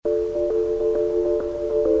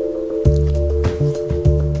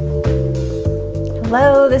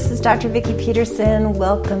Hello, this is Dr. Vicki Peterson.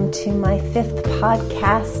 Welcome to my 5th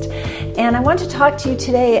podcast. And I want to talk to you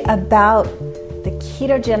today about the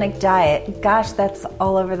ketogenic diet. Gosh, that's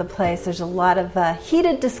all over the place. There's a lot of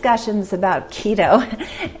heated discussions about keto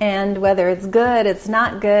and whether it's good, it's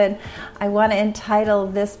not good. I want to entitle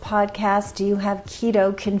this podcast, Do You Have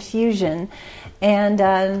Keto Confusion?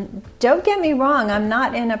 And don't get me wrong, I'm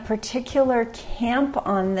not in a particular camp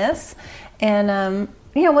on this. And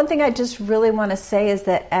one thing I just really want to say is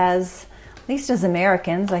that at least as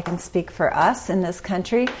Americans, I can speak for us in this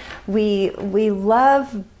country, we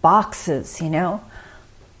love boxes,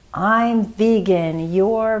 I'm vegan,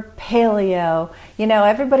 you're paleo.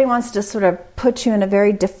 Everybody wants to sort of put you in a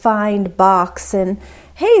very defined box. And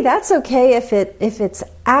hey, that's okay if it's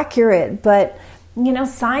accurate, but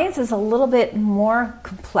science is a little bit more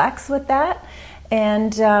complex with that.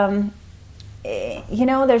 And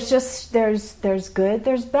there's good,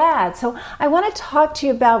 there's bad. So I want to talk to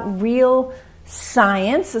you about real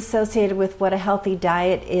science associated with what a healthy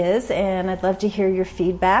diet is, and I'd love to hear your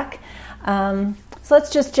feedback. So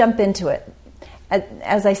let's just jump into it.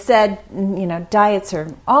 As I said, diets are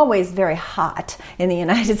always very hot in the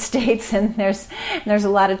United States, and there's a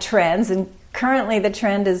lot of trends, and currently the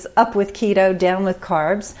trend is up with keto, down with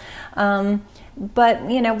carbs. But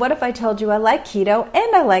what if I told you I like keto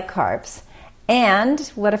and I like carbs? And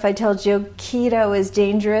what if I told you keto is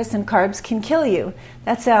dangerous and carbs can kill you?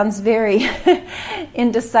 That sounds very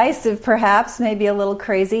indecisive, perhaps, maybe a little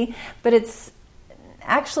crazy, but it's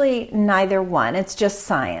actually neither one. It's just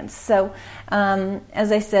science. So,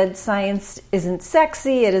 as I said, science isn't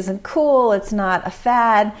sexy, it isn't cool, it's not a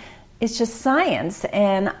fad. It's just science,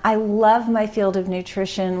 and I love my field of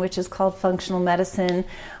nutrition, which is called functional medicine.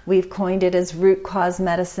 We've coined it as root cause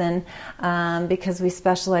medicine because we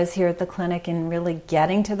specialize here at the clinic in really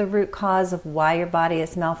getting to the root cause of why your body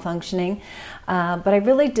is malfunctioning. But I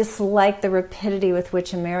really dislike the rapidity with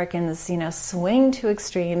which Americans, swing to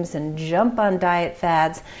extremes and jump on diet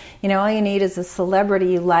fads. All you need is a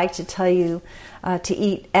celebrity you like to tell you to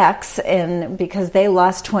eat X, and because they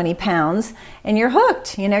lost 20 pounds, and you're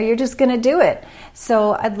hooked. You're just going to do it.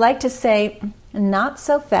 So I'd like to say, not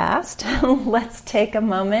so fast. Let's take a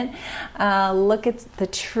moment, look at the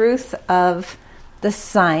truth of the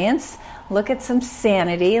science, look at some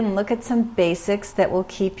sanity, and look at some basics that will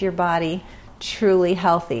keep your body truly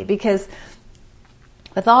healthy. Because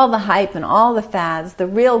with all the hype and all the fads, the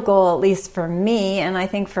real goal, at least for me, and I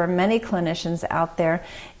think for many clinicians out there,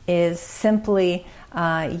 is simply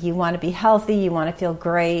you want to be healthy, you want to feel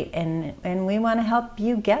great, and we want to help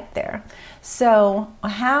you get there. So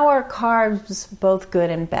how are carbs both good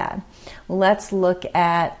and bad? Let's look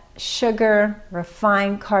at sugar,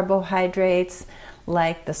 refined carbohydrates,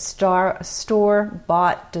 like the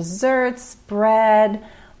store-bought desserts, bread,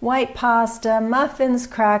 white pasta, muffins,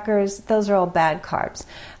 crackers. Those are all bad carbs.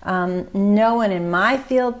 No one in my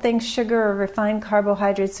field thinks sugar or refined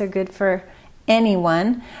carbohydrates are good for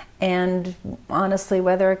anyone, and honestly,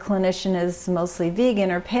 whether a clinician is mostly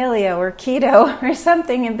vegan or paleo or keto or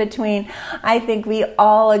something in between, I think we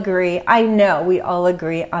all agree, I know we all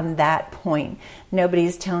agree on that point.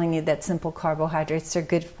 Nobody's telling you that simple carbohydrates are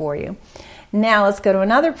good for you. Now let's go to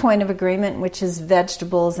another point of agreement, which is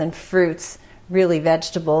vegetables and fruits, really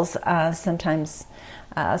vegetables. Sometimes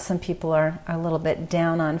some people are a little bit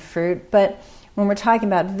down on fruit, but when we're talking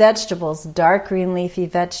about vegetables, dark green leafy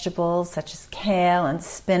vegetables such as kale and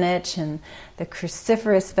spinach, and the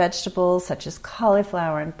cruciferous vegetables such as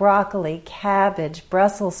cauliflower and broccoli, cabbage,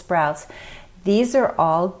 Brussels sprouts, these are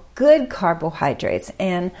all good carbohydrates,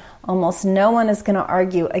 and almost no one is going to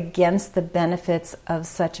argue against the benefits of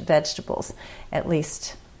such vegetables. At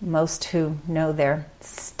least most who know their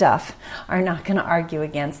stuff are not going to argue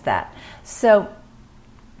against that. So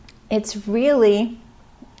it's really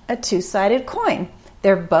a two-sided coin.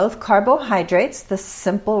 They're both carbohydrates, the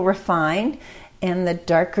simple refined and the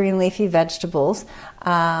dark green leafy vegetables.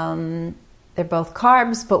 They're both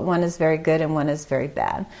carbs, but one is very good and one is very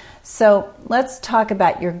bad. So let's talk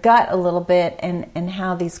about your gut a little bit and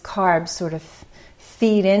how these carbs sort of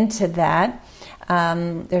feed into that.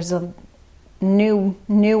 There's a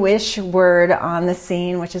newish word on the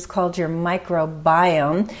scene, which is called your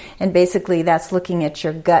microbiome, and basically that's looking at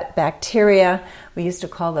your gut bacteria. We used to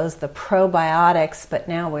call those the probiotics, but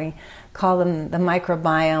now we call them the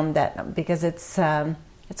microbiome, that because it's a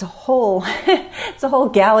whole it's a whole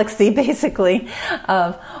galaxy basically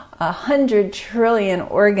of 100 trillion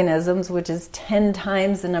organisms, which is 10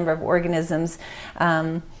 times the number of organisms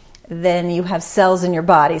then you have cells in your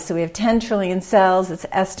body. So we have 10 trillion cells. It's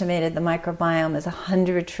estimated the microbiome is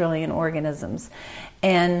 100 trillion organisms.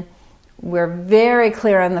 And we're very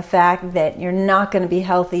clear on the fact that you're not going to be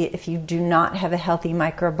healthy if you do not have a healthy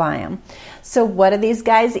microbiome. So what do these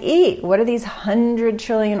guys eat? What do these 100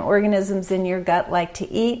 trillion organisms in your gut like to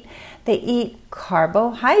eat? They eat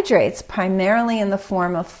carbohydrates, primarily in the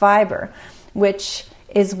form of fiber, which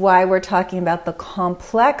is why we're talking about the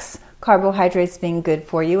complex carbohydrates being good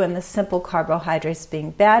for you and the simple carbohydrates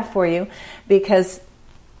being bad for you, because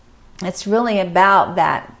it's really about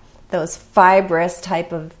those fibrous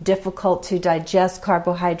type of difficult to digest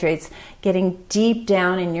carbohydrates getting deep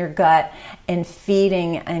down in your gut and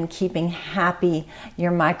feeding and keeping happy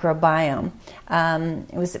your microbiome.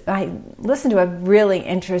 I listened to a really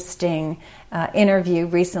interesting interview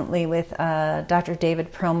recently with Dr.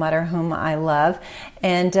 David Perlmutter, whom I love,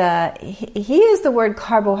 and he used the word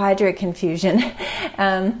carbohydrate confusion,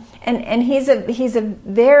 and he's a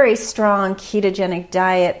very strong ketogenic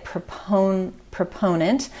diet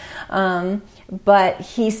proponent. But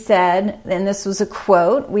he said, and this was a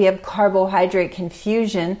quote, "We have carbohydrate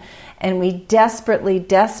confusion and we desperately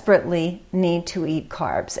need to eat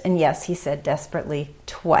carbs." And yes, he said desperately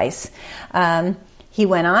twice. He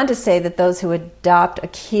went on to say that those who adopt a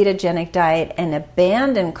ketogenic diet and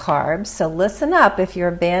abandon carbs, so listen up if you're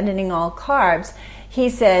abandoning all carbs, he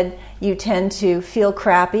said you tend to feel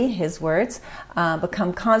crappy, his words,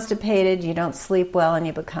 become constipated, you don't sleep well, and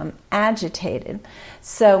you become agitated.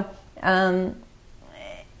 So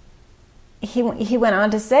he went on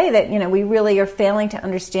to say that, we really are failing to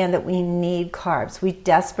understand that we need carbs. We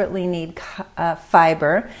desperately need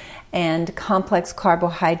fiber and complex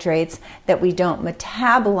carbohydrates that we don't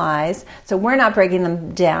metabolize. So we're not breaking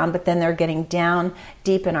them down, but then they're getting down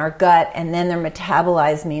deep in our gut, and then they're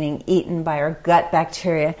metabolized, meaning eaten by our gut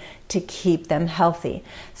bacteria to keep them healthy.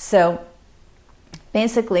 So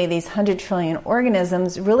basically, these 100 trillion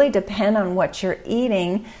organisms really depend on what you're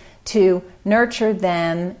eating to nurture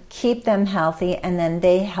them, keep them healthy, and then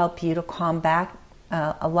they help you to combat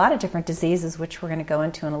a lot of different diseases, which we're going to go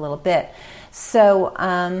into in a little bit.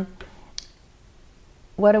 So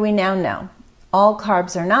what do we now know? All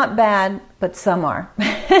carbs are not bad, but some are.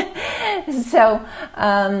 So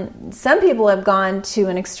some people have gone to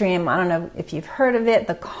an extreme. I don't know if you've heard of it,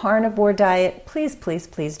 the carnivore diet. Please, please,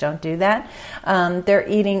 please don't do that. They're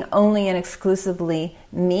eating only and exclusively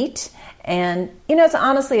meat. And, it's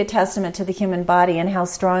honestly a testament to the human body and how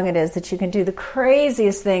strong it is that you can do the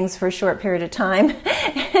craziest things for a short period of time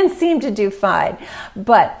and seem to do fine.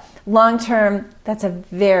 But long term, that's a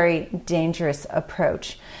very dangerous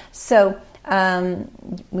approach. So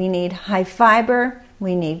we need high fiber,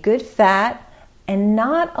 we need good fat, and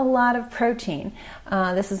not a lot of protein.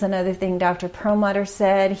 This is another thing Dr. Perlmutter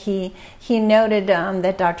said. He noted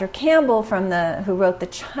that Dr. Campbell, who wrote the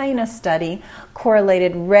China study,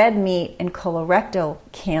 correlated red meat and colorectal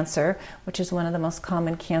cancer, which is one of the most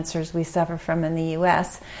common cancers we suffer from in the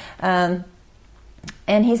U.S. And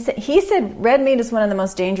he said red meat is one of the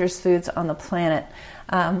most dangerous foods on the planet.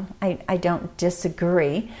 I don't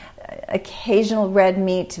disagree. Occasional red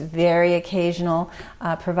meat, very occasional,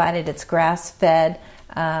 provided it's grass-fed,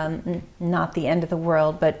 not the end of the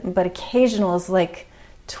world, but occasional is like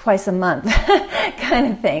twice a month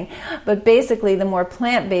kind of thing. But basically, the more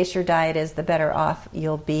plant-based your diet is, the better off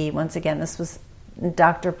you'll be. Once again, this was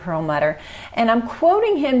Dr. Perlmutter. And I'm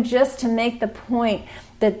quoting him just to make the point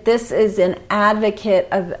that this is an advocate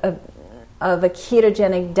of a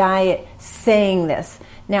ketogenic diet saying this.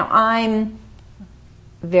 Now, I'm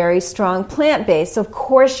very strong plant-based, so of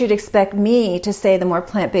course you'd expect me to say the more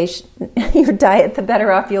plant-based your diet, the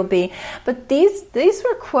better off you'll be. But these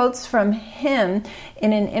were quotes from him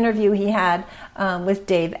in an interview he had with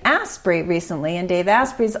Dave Asprey recently, and Dave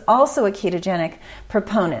Asprey is also a ketogenic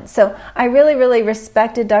proponent. So I really, really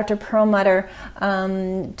respected Dr. Perlmutter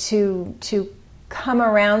to come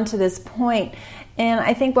around to this point. And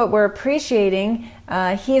I think what we're appreciating,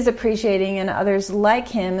 he's appreciating, and others like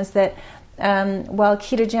him, is that while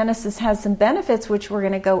ketogenesis has some benefits, which we're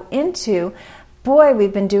going to go into, boy,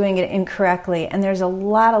 we've been doing it incorrectly, and there's a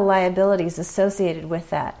lot of liabilities associated with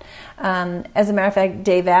that. As a matter of fact,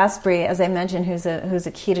 Dave Asprey, as I mentioned, who's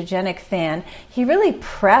a ketogenic fan, he really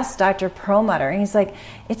pressed Dr. Perlmutter. He's like,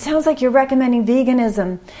 "It sounds like you're recommending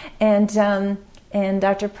veganism," and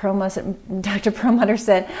Dr. Perlmutter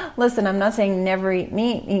said, "Listen, I'm not saying never eat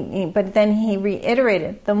meat," but then he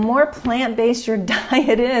reiterated, the more plant-based your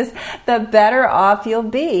diet is, the better off you'll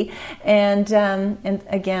be. And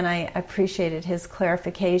again, I appreciated his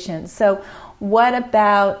clarification. So what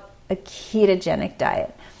about a ketogenic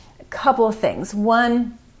diet? A couple of things.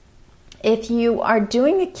 One, if you are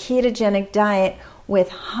doing a ketogenic diet, with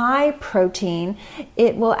high protein,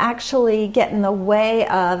 it will actually get in the way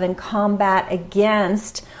of and combat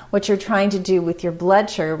against what you're trying to do with your blood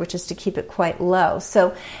sugar, which is to keep it quite low.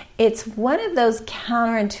 So it's one of those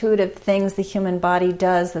counterintuitive things the human body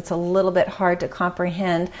does that's a little bit hard to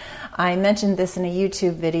comprehend. I mentioned this in a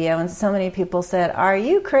YouTube video, and so many people said, "Are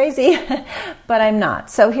you crazy?" But I'm not.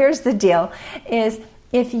 So here's the deal, is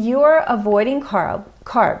if you're avoiding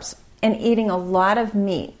carbs and eating a lot of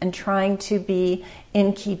meat and trying to be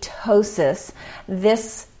in ketosis,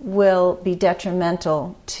 this will be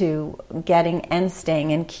detrimental to getting and staying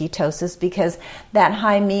in ketosis, because that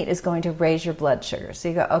high meat is going to raise your blood sugar. So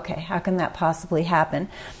you go, okay, how can that possibly happen?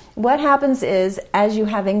 What happens is, as you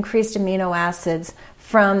have increased amino acids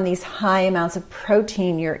from these high amounts of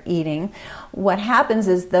protein you're eating, what happens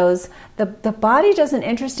is the body does an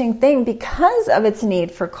interesting thing because of its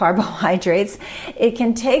need for carbohydrates. It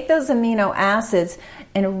can take those amino acids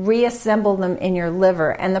and reassemble them in your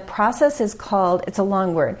liver. And the process is called, it's a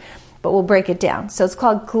long word, but we'll break it down. So it's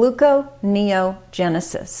called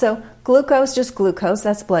gluconeogenesis. So glucose, just glucose,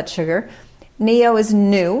 that's blood sugar. Neo is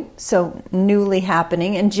new, so newly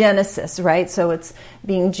happening, and genesis, right? So it's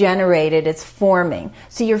being generated, it's forming.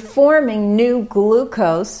 So you're forming new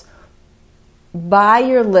glucose by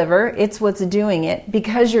your liver. It's what's doing it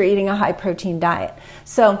because you're eating a high protein diet.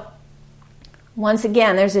 So once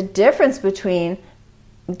again, there's a difference between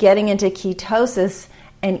getting into ketosis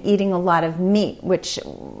and eating a lot of meat, which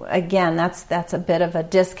again, that's a bit of a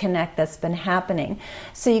disconnect that's been happening.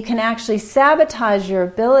 So you can actually sabotage your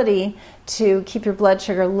ability to keep your blood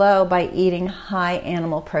sugar low by eating high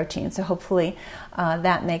animal protein. So hopefully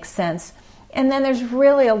that makes sense. And then there's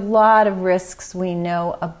really a lot of risks we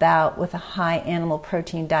know about with a high animal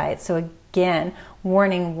protein diet. So again,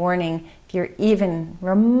 warning, if you're even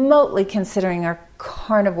remotely considering a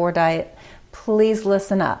carnivore diet, please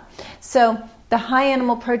listen up. So the high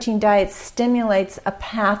animal protein diet stimulates a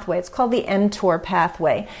pathway. It's called the mTOR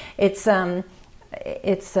pathway. It's a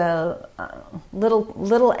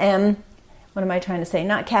little m. What am I trying to say?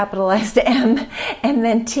 Not capitalized M, and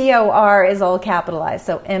then TOR is all capitalized,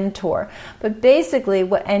 so mTOR. But basically,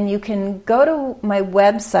 and you can go to my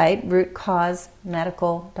website,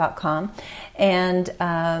 rootcausemedical.com,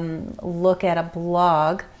 and look at a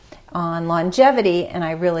blog on longevity, and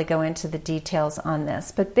I really go into the details on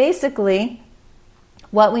this. But basically,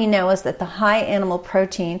 what we know is that the high animal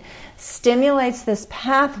protein stimulates this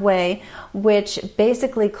pathway, which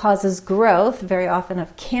basically causes growth, very often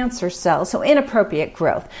of cancer cells, so inappropriate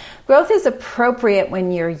growth. Growth is appropriate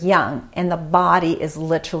when you're young and the body is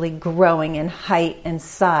literally growing in height and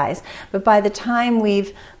size. But by the time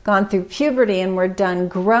we've gone through puberty and we're done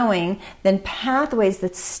growing, then pathways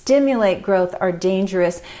that stimulate growth are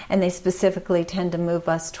dangerous, and they specifically tend to move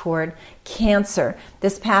us toward cancer.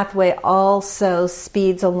 This pathway also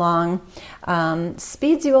speeds you along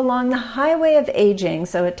the highway of aging.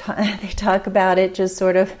 So they talk about it just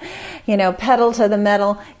sort of, pedal to the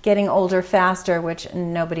metal, getting older faster, which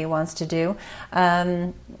nobody wants to do.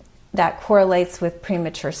 That correlates with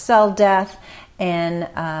premature cell death and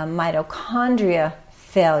mitochondria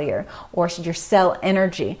failure, or your cell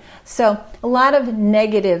energy. So a lot of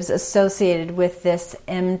negatives associated with this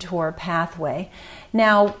mTOR pathway.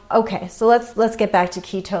 Now, okay, so let's get back to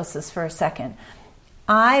ketosis for a second.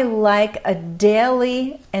 I like a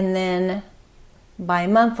daily and then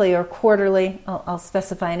bi-monthly or quarterly, I'll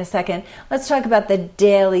specify in a second. Let's talk about the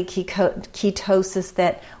daily ketosis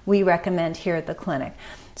that we recommend here at the clinic.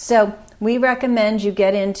 So we recommend you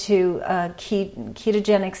get into a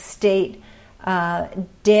ketogenic state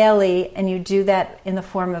daily, and you do that in the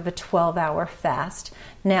form of a 12-hour fast.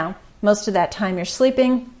 Now, most of that time you're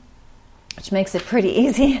sleeping, which makes it pretty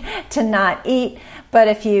easy to not eat. But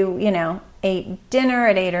if you ate dinner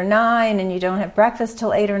at 8 or 9 and you don't have breakfast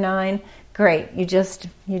till 8 or 9, great. You just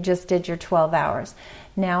did your 12 hours.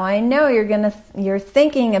 Now I know you're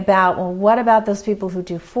thinking about, well, what about those people who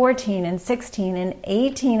do 14 and 16 and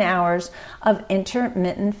 18 hours of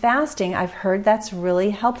intermittent fasting? I've heard that's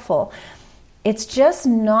really helpful. It's just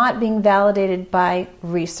not being validated by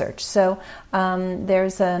research. So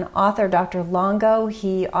there's an author, Dr. Longo.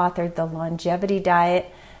 He authored The Longevity Diet.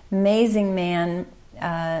 Amazing man,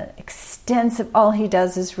 extensive. All he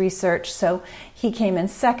does is research. So he came in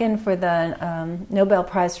second for the Nobel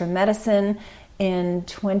Prize for Medicine in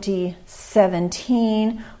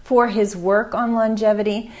 2017 for his work on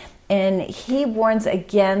longevity. And he warns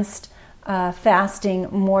against fasting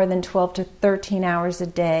more than 12 to 13 hours a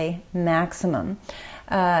day maximum.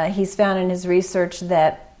 He's found in his research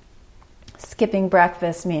that skipping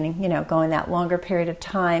breakfast, meaning, going that longer period of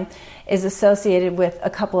time, is associated with a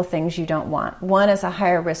couple of things you don't want. One is a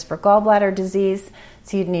higher risk for gallbladder disease,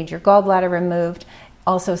 so you'd need your gallbladder removed.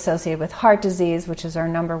 Also associated with heart disease, which is our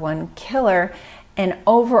number one killer, and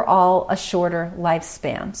overall a shorter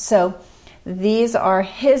lifespan. So these are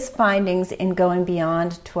his findings in going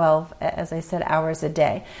beyond 12, as I said, hours a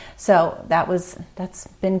day. So that's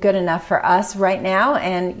been good enough for us right now.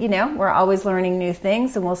 And, we're always learning new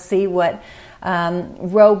things, and we'll see what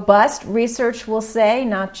robust research will say,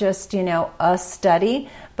 not just, a study,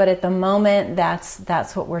 but at the moment,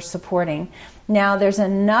 that's what we're supporting. Now, there's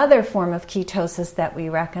another form of ketosis that we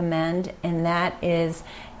recommend, and that is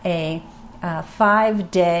a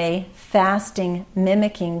 5-day fasting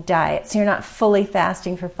mimicking diet. So you're not fully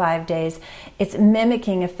fasting for 5 days. It's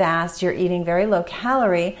mimicking a fast. You're eating very low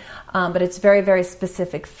calorie, but it's very, very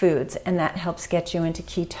specific foods, and that helps get you into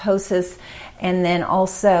ketosis. And then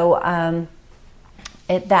also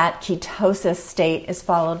that ketosis state is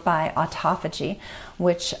followed by autophagy,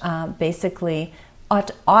 which basically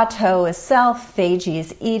auto is self, phagy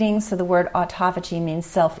is eating. So the word autophagy means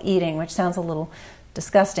self-eating, which sounds a little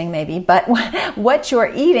disgusting maybe, but what you're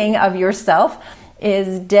eating of yourself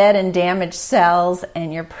is dead and damaged cells,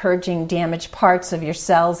 and you're purging damaged parts of your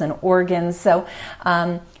cells and organs. So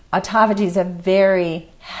autophagy is a very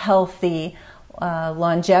healthy,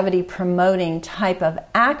 longevity promoting type of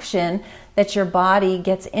action that your body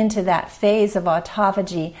gets into that phase of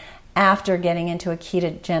autophagy after getting into a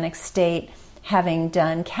ketogenic state, having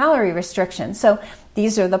done calorie restriction. So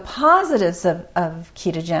these are the positives of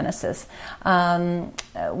ketogenesis.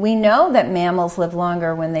 We know that mammals live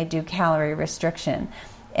longer when they do calorie restriction.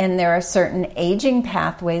 And there are certain aging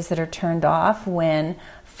pathways that are turned off when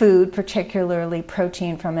food, particularly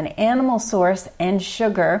protein from an animal source and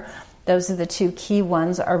sugar, those are the two key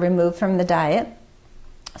ones, are removed from the diet.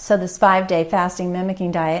 So this 5-day fasting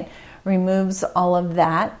mimicking diet removes all of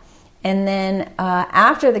that. And then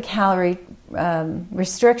after the calorie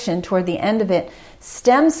restriction, toward the end of it,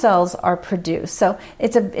 stem cells are produced. So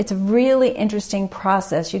it's a really interesting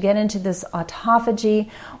process. You get into this autophagy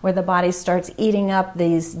where the body starts eating up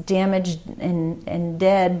these damaged and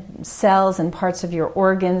dead cells and parts of your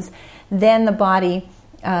organs. Then the body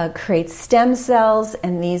creates stem cells,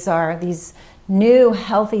 and these are these new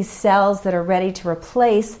healthy cells that are ready to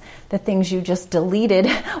replace the things you just deleted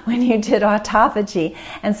when you did autophagy.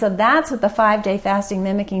 And so that's what the 5-day fasting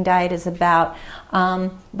mimicking diet is about.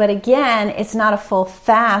 But again, it's not a full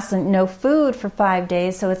fast and no food for 5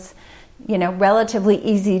 days, so it's relatively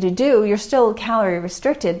easy to do. You're still calorie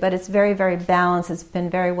restricted, but it's very, very balanced. It's been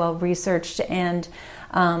very well researched, and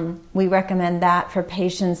we recommend that for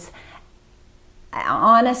patients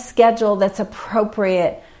on a schedule that's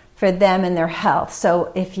appropriate for them and their health.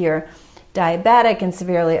 So if you're diabetic and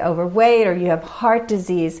severely overweight, or you have heart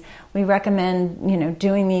disease, we recommend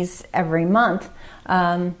doing these every month.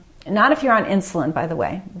 Not if you're on insulin, by the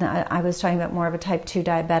way. I was talking about more of a type 2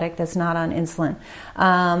 diabetic that's not on insulin.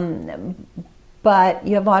 But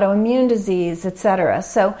you have autoimmune disease, etc.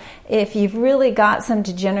 So if you've really got some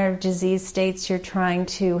degenerative disease states you're trying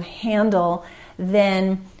to handle,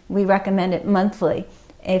 then we recommend it monthly.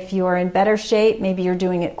 If you're in better shape, maybe you're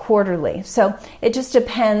doing it quarterly. So it just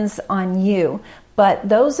depends on you. But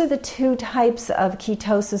those are the two types of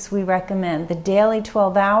ketosis we recommend: the daily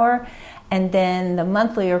 12-hour, and then the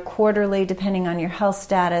monthly or quarterly, depending on your health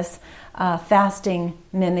status, fasting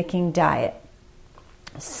mimicking diet.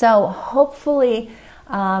 So hopefully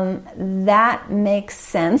that makes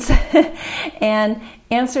sense and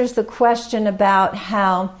answers the question about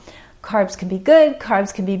how carbs can be good,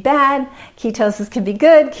 carbs can be bad, ketosis can be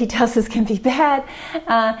good, ketosis can be bad.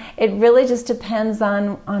 It really just depends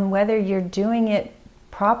on whether you're doing it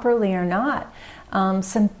properly or not.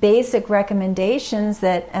 Some basic recommendations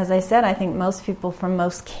that, as I said, I think most people from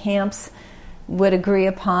most camps would agree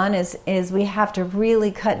upon is we have to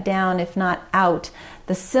really cut down, if not out,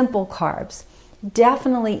 the simple carbs.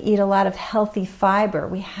 Definitely eat a lot of healthy fiber.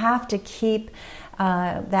 We have to keep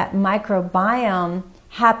that microbiome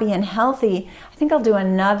happy and healthy. I think I'll do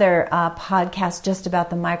another podcast just about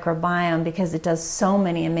the microbiome because it does so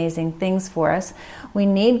many amazing things for us. We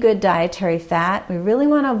need good dietary fat. We really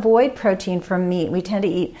want to avoid protein from meat. We tend to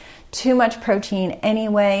eat too much protein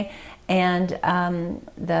anyway, and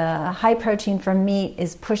the high protein from meat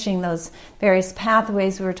is pushing those various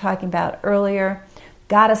pathways we were talking about earlier.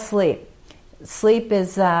 Gotta sleep. Sleep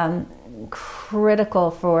is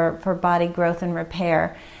critical for body growth and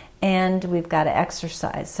repair. And we've got to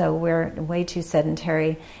exercise. So we're way too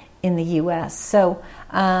sedentary in the U.S. So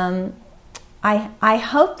I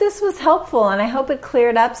hope this was helpful, and I hope it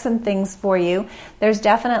cleared up some things for you. There's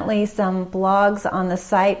definitely some blogs on the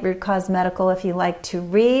site, Root Cause Medical, if you like to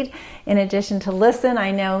read, in addition to listen.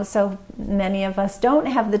 I know so many of us don't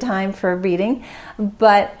have the time for reading,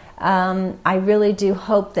 but I really do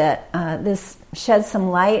hope that this sheds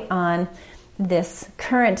some light on this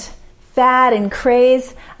current fad and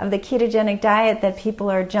craze of the ketogenic diet that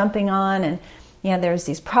people are jumping on. And there's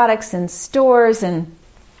these products in stores and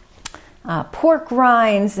pork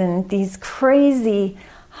rinds and these crazy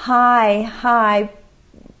high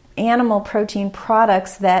animal protein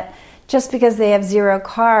products that just because they have 0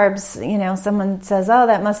 carbs, someone says, oh,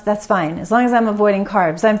 that's fine. As long as I'm avoiding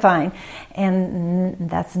carbs, I'm fine. And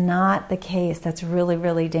that's not the case. That's really,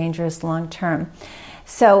 really dangerous long term.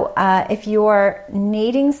 So if you're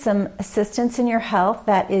needing some assistance in your health,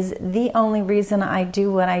 that is the only reason I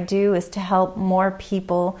do what I do, is to help more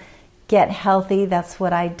people get healthy. That's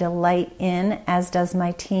what I delight in, as does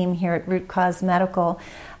my team here at Root Cause Medical.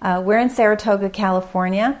 We're in Saratoga,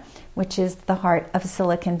 California, which is the heart of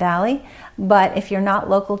Silicon Valley. But if you're not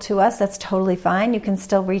local to us, that's totally fine. You can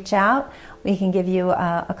still reach out. We can give you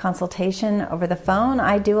a consultation over the phone.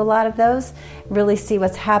 I do a lot of those. Really see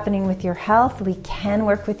what's happening with your health. We can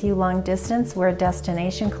work with you long distance. We're a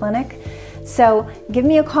destination clinic. So give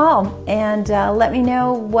me a call and let me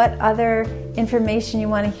know what other information you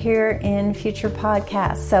want to hear in future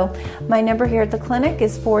podcasts. So my number here at the clinic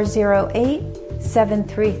is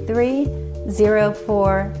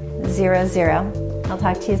 408-733-0400. I'll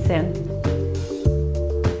talk to you soon.